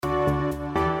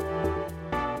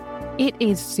It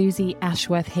is Susie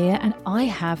Ashworth here, and I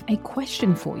have a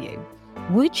question for you.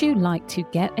 Would you like to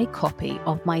get a copy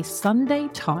of my Sunday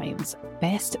Times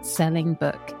best-selling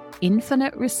book,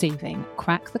 Infinite Receiving: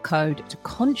 Crack the Code to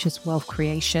Conscious Wealth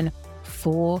Creation,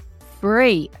 for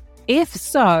free? If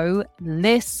so,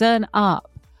 listen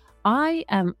up. I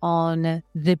am on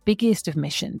the biggest of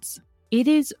missions. It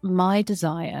is my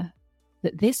desire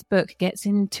that this book gets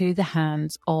into the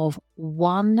hands of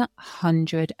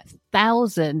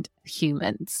 100,000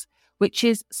 humans, which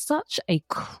is such a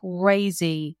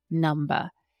crazy number.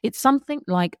 It's something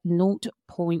like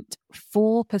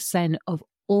 0.4% of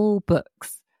all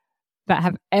books that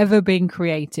have ever been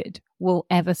created will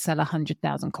ever sell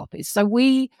 100,000 copies. So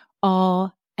we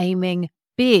are aiming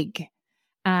big,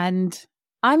 and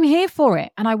I'm here for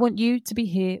it, and I want you to be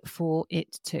here for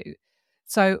it too.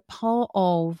 So part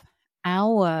of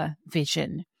our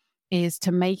vision is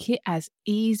to make it as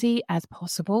easy as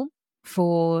possible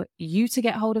for you to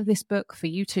get hold of this book, for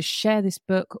you to share this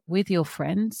book with your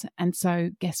friends. And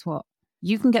so guess what?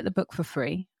 You can get the book for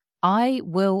free. I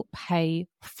will pay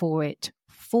for it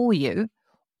for you.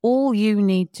 All you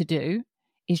need to do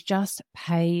is just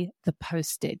pay the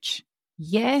postage.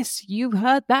 Yes, you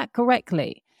heard that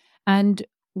correctly. And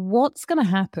what's going to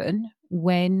happen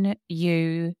when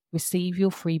you receive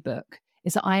your free book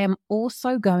is that I am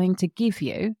also going to give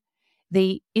you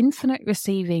the Infinite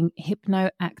Receiving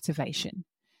Hypno Activation.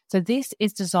 So this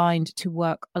is designed to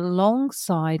work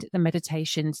alongside the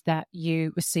meditations that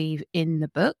you receive in the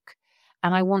book.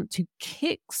 And I want to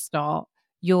kickstart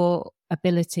your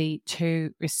ability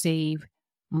to receive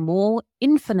more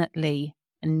infinitely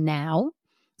now.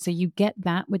 So you get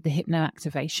that with the Hypno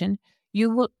Activation. You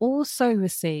will also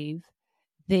receive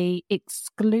the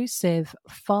exclusive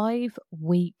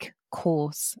 5-week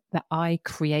course that I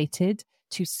created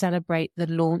to celebrate the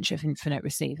launch of Infinite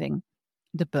Receiving,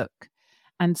 the book.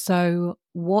 And so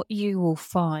what you will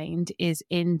find is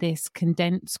in this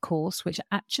condensed course, which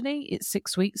actually it's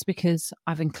 6 weeks because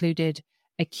I've included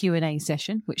a Q&A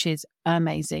session, which is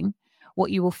amazing.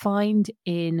 What you will find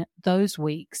in those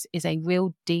weeks is a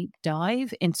real deep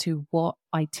dive into what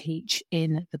I teach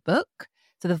in the book.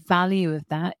 So the value of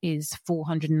that is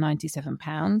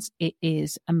 £497. It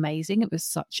is amazing. It was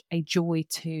such a joy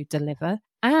to deliver.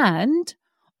 And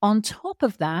on top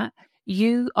of that,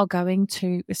 you are going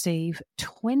to receive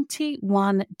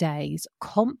 21 days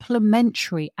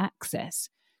complimentary access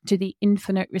to the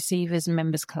Infinite Receivers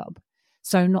Members Club.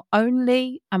 So not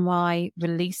only am I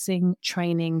releasing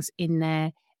trainings in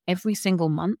there every single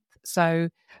month, so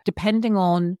depending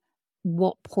on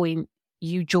what point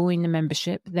you join the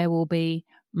membership, there will be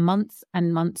months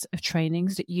and months of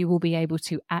trainings that you will be able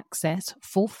to access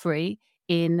for free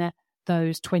in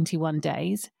those 21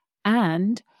 days.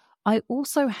 And I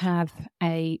also have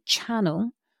a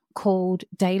channel called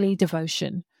Daily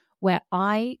Devotion, where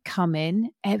I come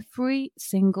in every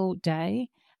single day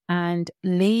and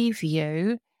leave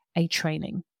you a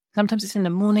training. Sometimes it's in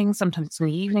the morning, sometimes it's in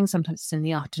the evening, sometimes it's in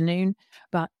the afternoon,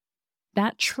 but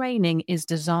that training is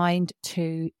designed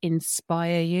to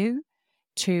inspire you,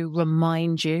 to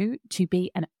remind you, to be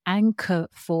an anchor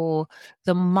for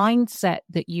the mindset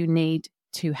that you need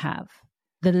to have,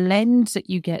 the lens that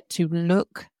you get to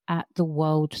look at the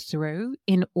world through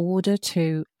in order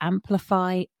to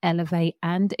amplify, elevate,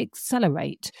 and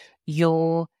accelerate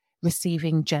your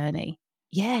receiving journey.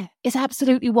 Yeah, it's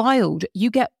absolutely wild. You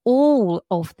get all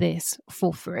of this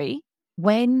for free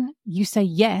when you say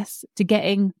yes to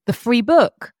getting the free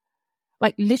book.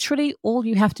 Like literally all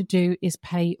you have to do is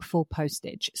pay for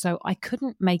postage. So I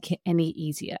couldn't make it any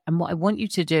easier. And what I want you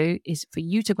to do is for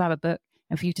you to grab a book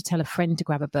and for you to tell a friend to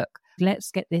grab a book.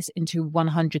 Let's get this into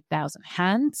 100,000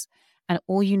 hands. And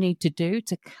all you need to do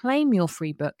to claim your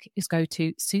free book is go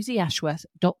to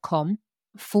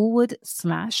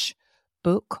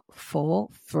susieashworth.com/book for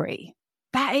free.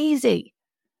 That easy.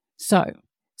 So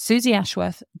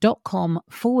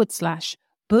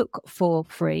susieashworth.com/book for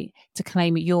free to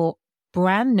claim your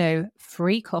brand new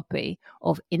free copy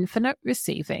of Infinite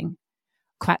Receiving,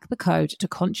 Crack the Code to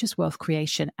Conscious Wealth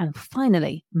Creation, and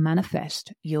finally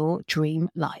manifest your dream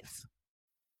life.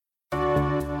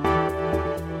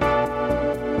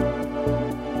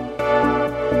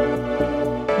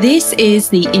 This is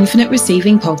the Infinite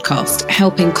Receiving Podcast,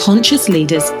 helping conscious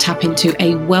leaders tap into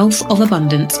a wealth of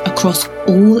abundance across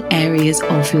all areas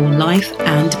of your life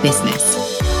and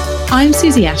business. I'm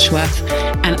Susie Ashworth,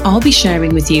 and I'll be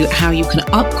sharing with you how you can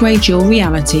upgrade your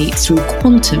reality through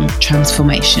quantum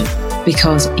transformation,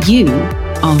 because you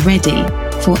are ready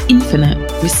for infinite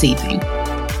receiving.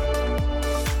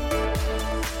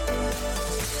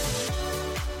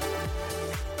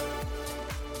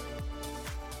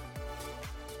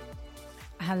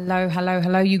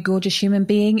 Hello, you gorgeous human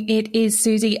being. It is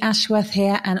Susie Ashworth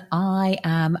here, and I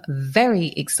am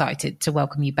very excited to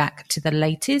welcome you back to the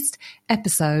latest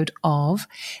episode of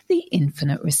the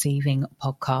Infinite Receiving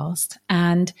podcast.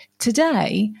 And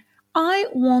today I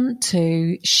want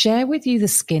to share with you the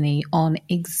skinny on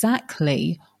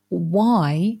exactly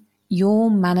why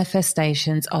your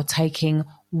manifestations are taking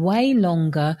way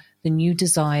longer than you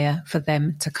desire for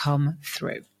them to come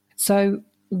through. So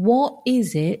what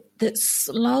is it that's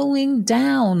slowing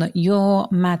down your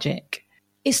magic?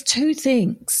 It's two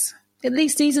things. At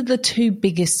least these are the two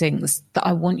biggest things that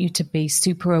I want you to be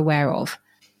super aware of.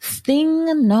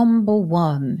 Thing number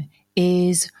one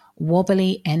is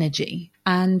wobbly energy.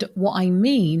 And what I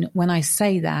mean when I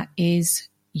say that is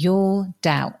your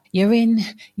doubt. You're in,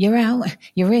 you're out,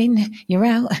 you're in, you're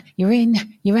out, you're in,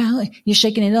 you're out. You're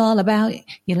shaking it all about.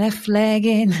 Your left leg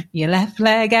in, your left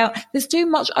leg out. There's too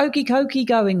much okey cokey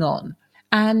going on.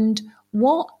 And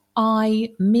what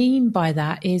I mean by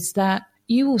that is that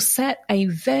you will set a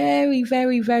very,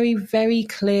 very, very, very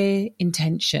clear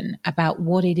intention about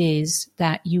what it is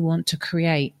that you want to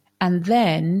create. And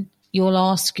then you'll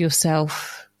ask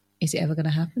yourself, is it ever going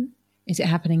to happen? Is it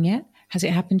happening yet? Has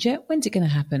it happened yet? When's it going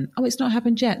to happen? Oh, it's not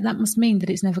happened yet. That must mean that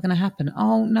it's never going to happen.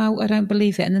 Oh, no, I don't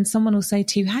believe it. And then someone will say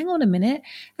to you, hang on a minute.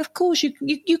 Of course,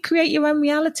 you create your own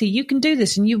reality. You can do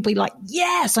this. And you'll be like,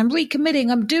 yes, I'm recommitting.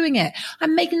 I'm doing it.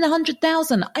 I'm making the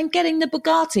 100,000. I'm getting the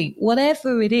Bugatti.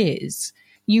 Whatever it is,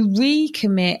 you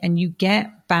recommit and you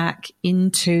get back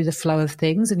into the flow of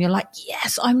things. And you're like,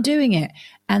 yes, I'm doing it.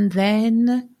 And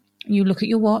then you look at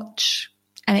your watch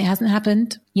and it hasn't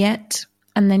happened yet.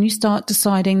 And then you start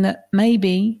deciding that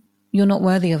maybe you're not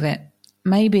worthy of it.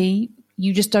 Maybe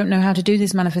you just don't know how to do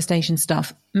this manifestation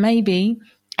stuff. Maybe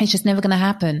it's just never going to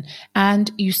happen.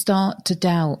 And you start to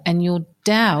doubt. And your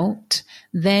doubt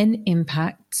then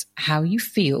impacts how you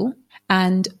feel.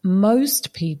 And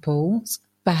most people's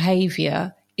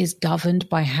behavior is governed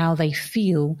by how they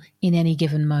feel in any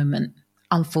given moment.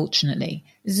 Unfortunately,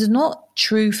 this is not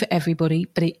true for everybody,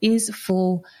 but it is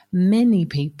for many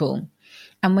people.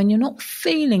 And when you're not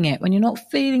feeling it, when you're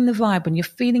not feeling the vibe, when you're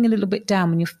feeling a little bit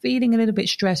down, when you're feeling a little bit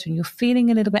stressed, when you're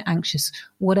feeling a little bit anxious,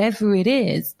 whatever it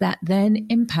is, that then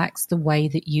impacts the way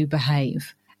that you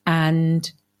behave. And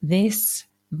this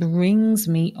brings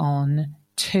me on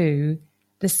to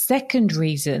the second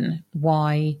reason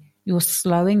why you're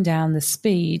slowing down the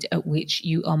speed at which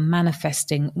you are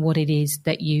manifesting what it is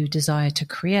that you desire to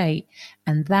create.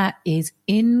 And that is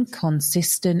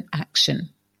inconsistent action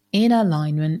in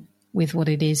alignment with what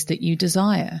it is that you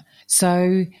desire.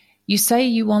 So you say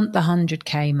you want the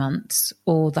 100K months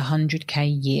or the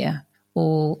 100K year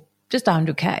or just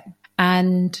 100K.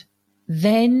 And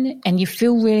you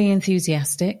feel really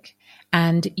enthusiastic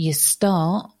and you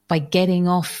start by getting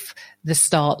off the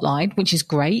start line, which is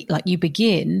great. Like you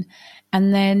begin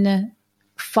and then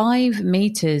 5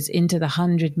 meters into the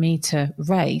 100-meter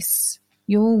race,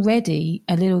 you're already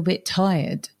a little bit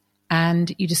tired.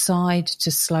 And you decide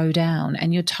to slow down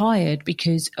and you're tired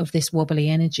because of this wobbly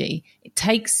energy. It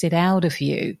takes it out of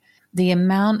you. The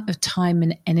amount of time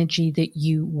and energy that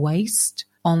you waste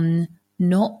on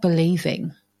not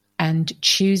believing and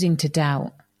choosing to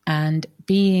doubt and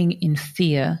being in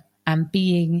fear and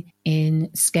being in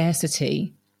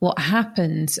scarcity. What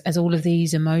happens as all of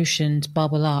these emotions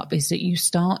bubble up is that you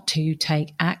start to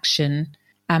take action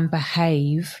and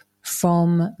behave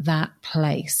from that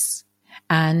place.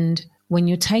 And when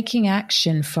you're taking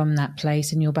action from that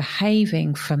place and you're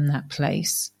behaving from that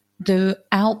place, the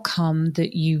outcome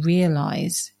that you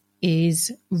realize is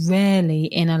rarely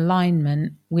in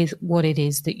alignment with what it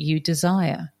is that you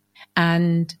desire.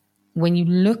 And when you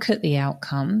look at the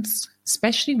outcomes,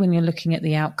 especially when you're looking at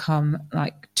the outcome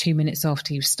like 2 minutes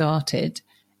after you've started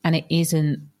and it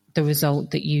isn't the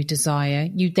result that you desire,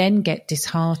 you then get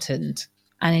disheartened.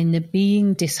 And in the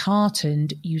being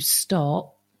disheartened, you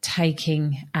stop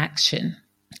taking action.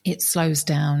 It slows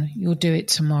down. You'll do it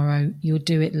tomorrow. You'll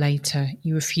do it later.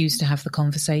 You refuse to have the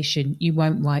conversation. You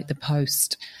won't write the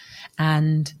post.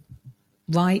 And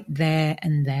right there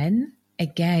and then,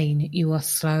 again, you are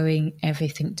slowing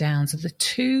everything down. So the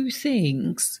two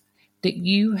things that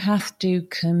you have to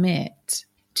commit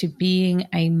to being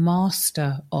a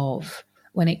master of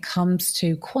when it comes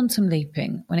to quantum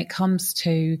leaping, when it comes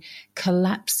to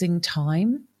collapsing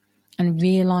time, and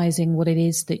realizing what it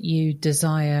is that you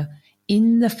desire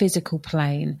in the physical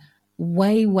plane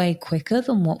way, way quicker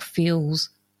than what feels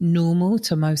normal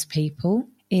to most people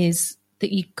is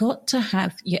that you've got to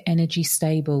have your energy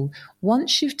stable.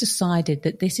 Once you've decided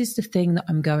that this is the thing that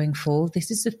I'm going for,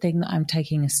 this is the thing that I'm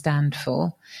taking a stand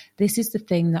for, this is the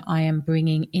thing that I am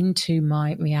bringing into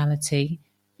my reality,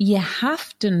 you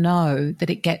have to know that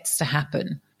it gets to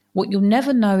happen. What you'll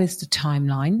never know is the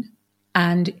timeline,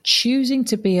 and choosing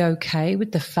to be okay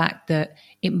with the fact that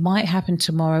it might happen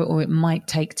tomorrow or it might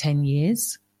take 10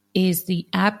 years is the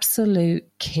absolute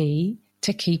key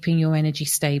to keeping your energy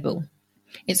stable.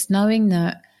 It's knowing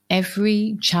that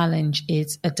every challenge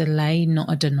is a delay,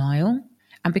 not a denial.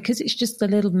 And because it's just a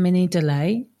little mini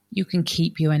delay, you can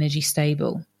keep your energy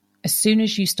stable. As soon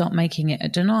as you start making it a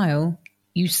denial,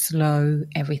 you slow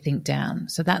everything down.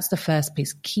 So that's the first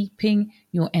piece, keeping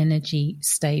your energy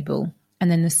stable.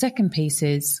 And then the second piece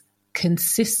is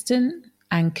consistent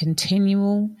and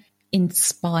continual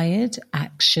inspired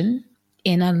action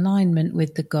in alignment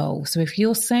with the goal. So if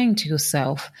you're saying to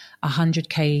yourself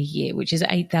 100K a year, which is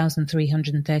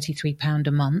 £8,333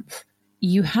 a month,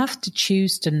 you have to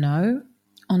choose to know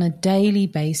on a daily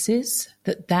basis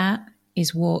that that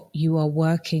is what you are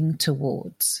working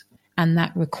towards. And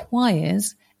that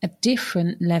requires a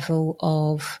different level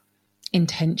of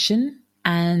intention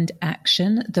and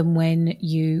action than when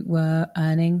you were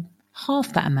earning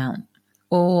half that amount,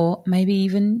 or maybe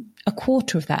even a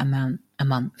quarter of that amount a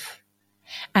month.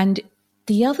 And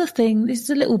the other thing, this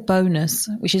is a little bonus,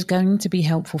 which is going to be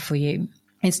helpful for you,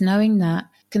 is knowing that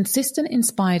consistent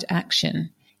inspired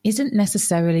action isn't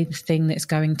necessarily the thing that's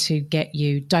going to get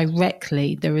you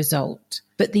directly the result,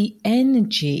 but the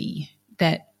energy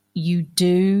that you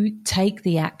do take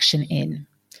the action in.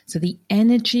 So the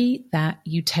energy that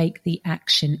you take the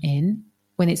action in,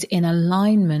 when it's in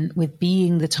alignment with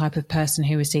being the type of person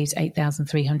who receives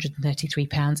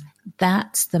 £8,333,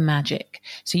 that's the magic.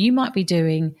 So you might be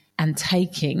doing and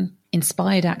taking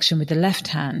inspired action with the left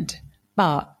hand,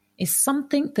 but it's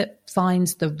something that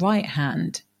finds the right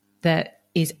hand that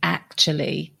is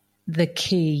actually the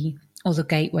key or the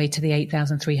gateway to the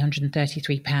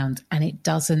 £8,333. And it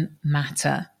doesn't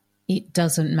matter. It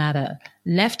doesn't matter.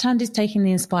 Left hand is taking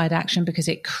the inspired action because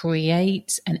it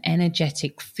creates an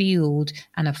energetic field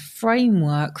and a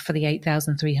framework for the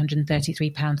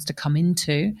 £8,333 to come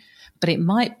into. But it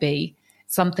might be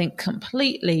something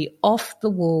completely off the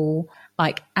wall,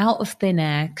 like out of thin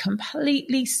air,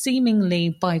 completely seemingly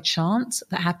by chance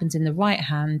that happens in the right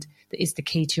hand that is the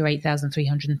key to your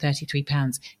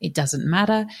 £8,333. It doesn't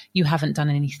matter. You haven't done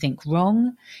anything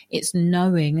wrong. It's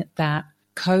knowing that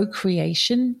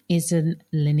co-creation isn't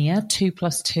linear. 2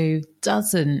 + 2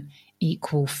 doesn't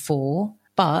equal 4,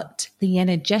 but the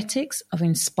energetics of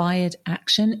inspired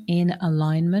action in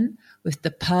alignment with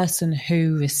the person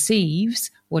who receives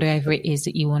whatever it is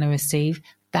that you want to receive,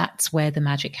 that's where the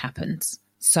magic happens.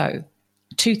 So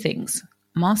 2 things: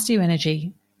 master your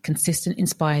energy, consistent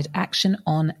inspired action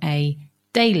on a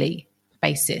daily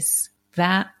basis.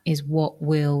 That is what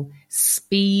will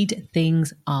speed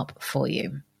things up for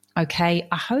you. Okay,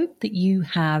 I hope that you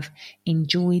have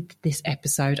enjoyed this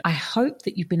episode. I hope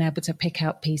that you've been able to pick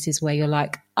out pieces where you're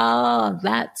like,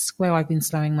 that's where I've been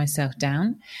slowing myself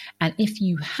down. And if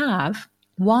you have,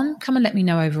 1, come and let me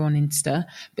know over on Insta.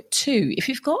 But 2, if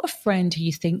you've got a friend who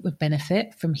you think would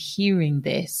benefit from hearing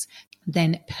this,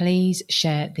 then please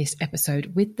share this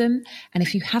episode with them. And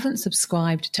if you haven't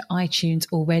subscribed to iTunes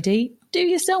already, do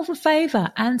yourself a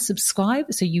favor and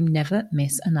subscribe so you never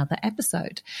miss another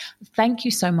episode. Thank you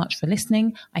so much for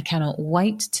listening. I cannot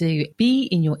wait to be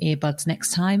in your earbuds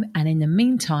next time. And in the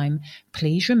meantime,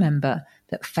 please remember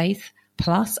that faith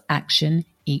plus action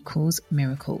equals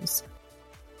miracles.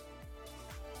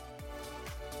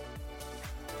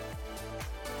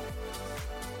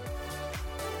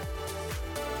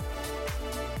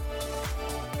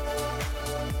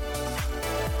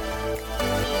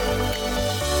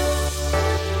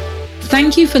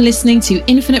 Thank you for listening to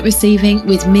Infinite Receiving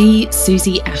with me,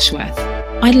 Susie Ashworth.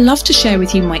 I'd love to share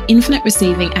with you my Infinite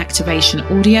Receiving activation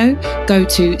audio. Go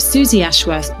to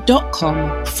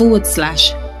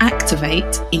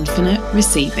susieashworth.com/activate infinite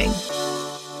receiving.